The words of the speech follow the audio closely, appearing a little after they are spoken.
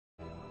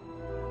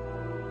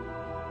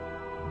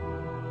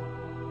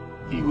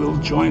He will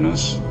join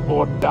us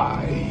or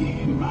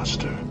die,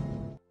 Master.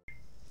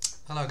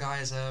 Hello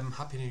guys,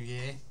 Happy New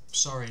Year.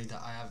 Sorry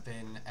that I have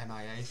been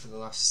MIA for the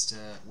last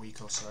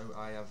week or so.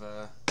 I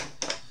have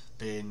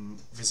been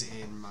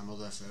visiting my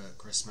mother for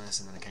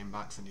Christmas, and then I came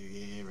back for New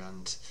Year,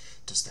 and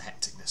just the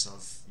hecticness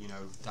of, you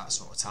know, that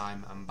sort of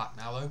time. I'm back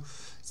now though.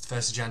 It's the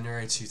 1st of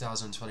January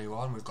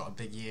 2021. We've got a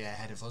big year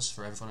ahead of us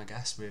for everyone, I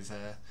guess, with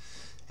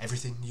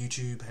everything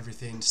YouTube,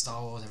 everything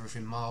Star Wars,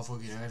 everything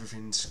Marvel, you know,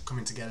 everything's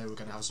coming together. We're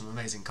going to have some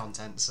amazing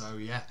content, so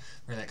yeah,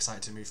 really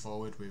excited to move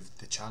forward with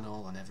the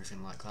channel and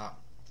everything like that.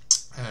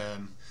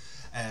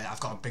 I've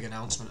got a big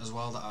announcement as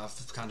well that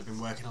I've kind of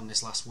been working on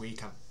this last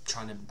week.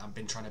 I've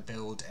been trying to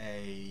build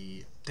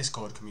a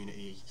Discord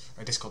community,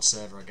 or a Discord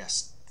server, I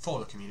guess, for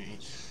the community,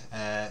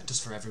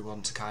 just for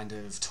everyone to kind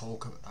of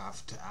talk.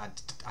 I've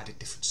added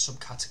different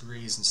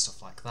subcategories and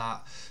stuff like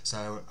that.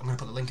 So I'm going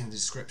to put the link in the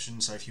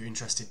description. So if you're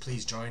interested,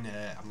 please join.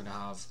 I'm going to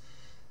have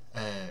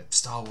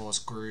Star Wars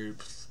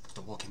group,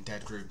 the Walking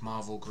Dead group,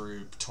 Marvel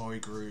group, toy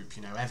group,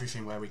 you know,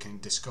 everything where we can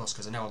discuss,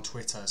 because I know on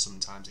Twitter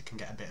sometimes it can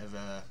get a bit of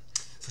a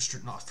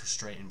not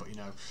frustrating, but you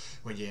know,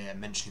 when you're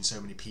mentioning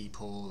so many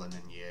people and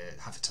then you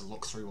have to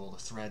look through all the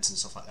threads and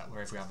stuff like that,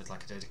 where if we have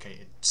like a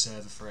dedicated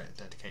server for it, a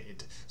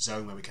dedicated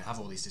zone where we can have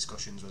all these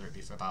discussions, whether it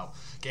be about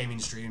gaming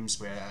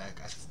streams, where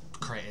I've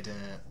created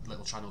a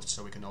little channel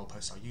so we can all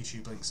post our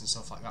YouTube links and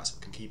stuff like that, so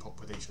we can keep up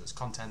with each other's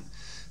content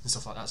and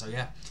stuff like that. So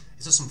yeah,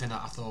 it's just something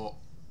that I thought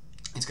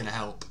it's going to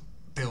help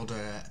build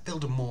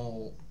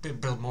more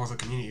of a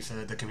community for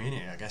the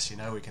community, I guess. You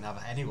know, we can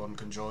have, anyone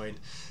can join,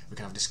 we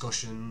can have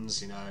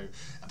discussions, you know,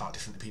 about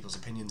different people's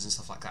opinions and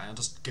stuff like that, and it'll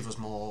just give us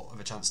more of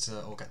a chance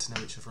to all get to know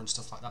each other and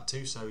stuff like that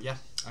too. So yeah,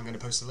 I'm going to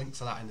post a link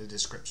for that in the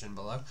description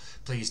below.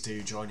 Please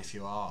do join if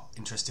you are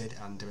interested,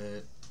 and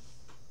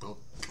we'll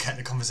get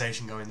the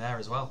conversation going there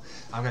as well.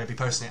 I'm going to be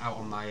posting it out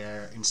on my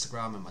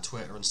Instagram and my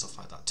Twitter and stuff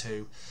like that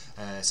too,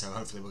 so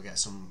hopefully we'll get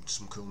some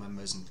cool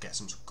members and get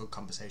some good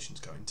conversations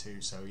going too.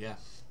 So yeah,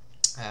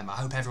 I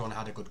hope everyone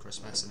had a good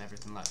Christmas and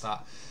everything like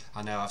that.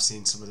 I know I've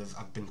seen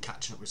I've been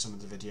catching up with some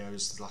of the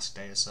videos the last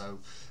day or so.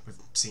 We've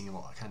seen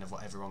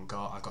what everyone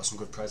got. I've got some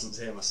good presents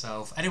here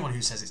myself. Anyone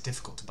who says it's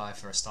difficult to buy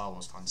for a Star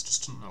Wars fans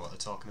just doesn't know what they're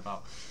talking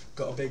about.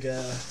 Got a big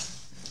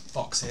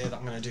box here that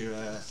I'm going to do.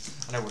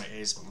 I know what it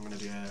is, but I'm going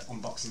to do an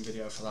unboxing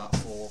video for that,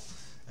 for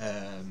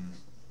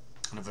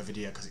another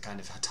video, because it kind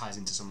of ties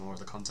into some more of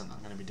the content that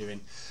I'm going to be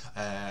doing.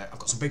 I've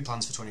got some big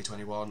plans for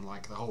 2021.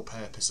 Like, the whole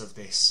purpose of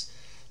this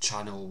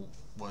channel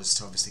was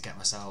to obviously get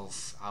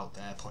myself out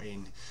there,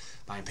 putting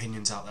my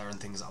opinions out there and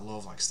things that I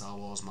love, like Star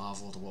Wars,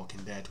 Marvel, The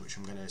Walking Dead, which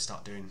I'm going to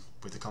start doing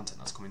with the content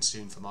that's coming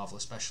soon for Marvel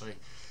especially,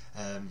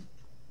 and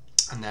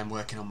then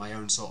working on my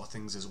own sort of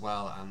things as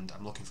well. And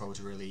I'm looking forward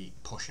to really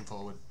pushing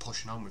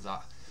on with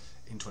that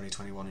in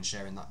 2021 and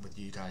sharing that with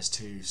you guys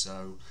too.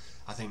 So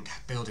I think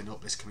building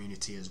up this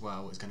community as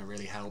well is going to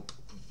really help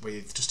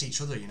with just each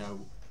other, you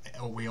know.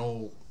 We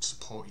all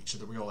support each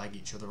other, we all egg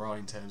each other on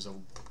in terms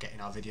of getting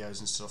our videos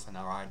and stuff and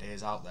our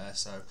ideas out there,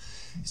 so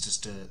it's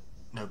just a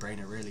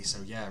no-brainer really. So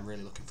yeah, I'm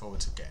really looking forward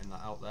to getting that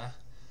out there.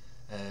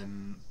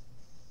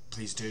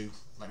 Please do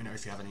let me know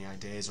if you have any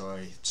ideas, or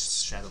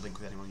just share the link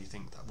with anyone you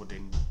think that would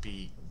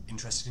be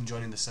interested in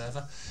joining the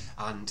server.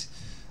 And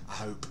I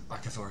hope,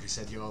 like I've already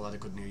said, you all had a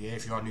good New Year.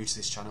 If you are new to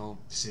this channel,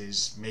 this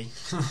is me.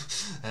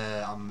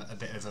 I'm a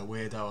bit of a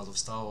weirdo. I love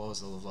Star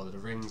Wars, I love Lord of the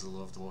Rings, I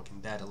love The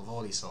Walking Dead, I love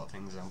all these sort of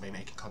things, and I'll be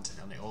making content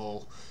on it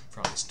all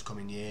throughout this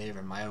coming year,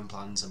 and my own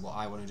plans and what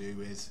I want to do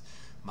with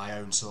my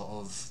own sort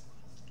of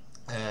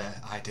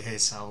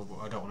ideas. So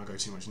I don't want to go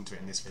too much into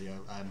it in this video,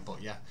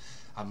 but yeah,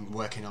 I'm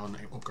working on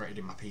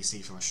upgrading my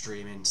PC for my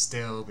streaming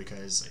still,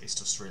 because it's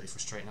just really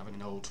frustrating having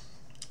an old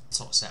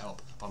sort of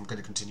setup. But I'm going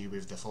to continue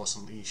with The Force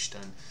Unleashed,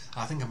 and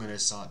I think I'm going to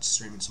start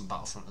streaming some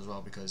Battlefront as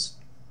well, because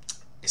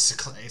it's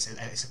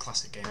a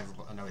classic game.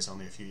 I know it's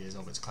only a few years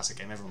old, but it's a classic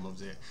game. Everyone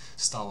loves it.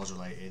 Star Wars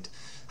related.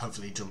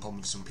 Hopefully jump on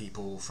with some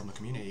people from the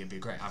community. It'd be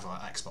great. I've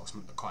got Xbox.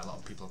 Quite a lot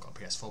of people have got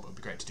PS4, but it'd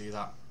be great to do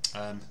that.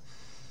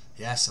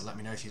 Yeah, so let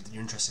me know if you're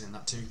interested in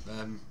that too.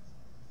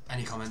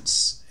 Any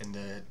comments in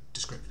the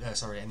description?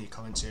 Any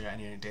comments here,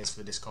 any ideas for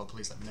the Discord?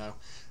 Please let me know.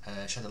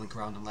 Share the link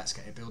around and let's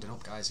get it building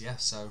up, guys. Yeah.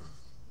 So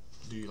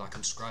do like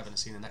and subscribe, and I'll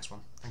see you in the next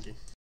one. Thank you.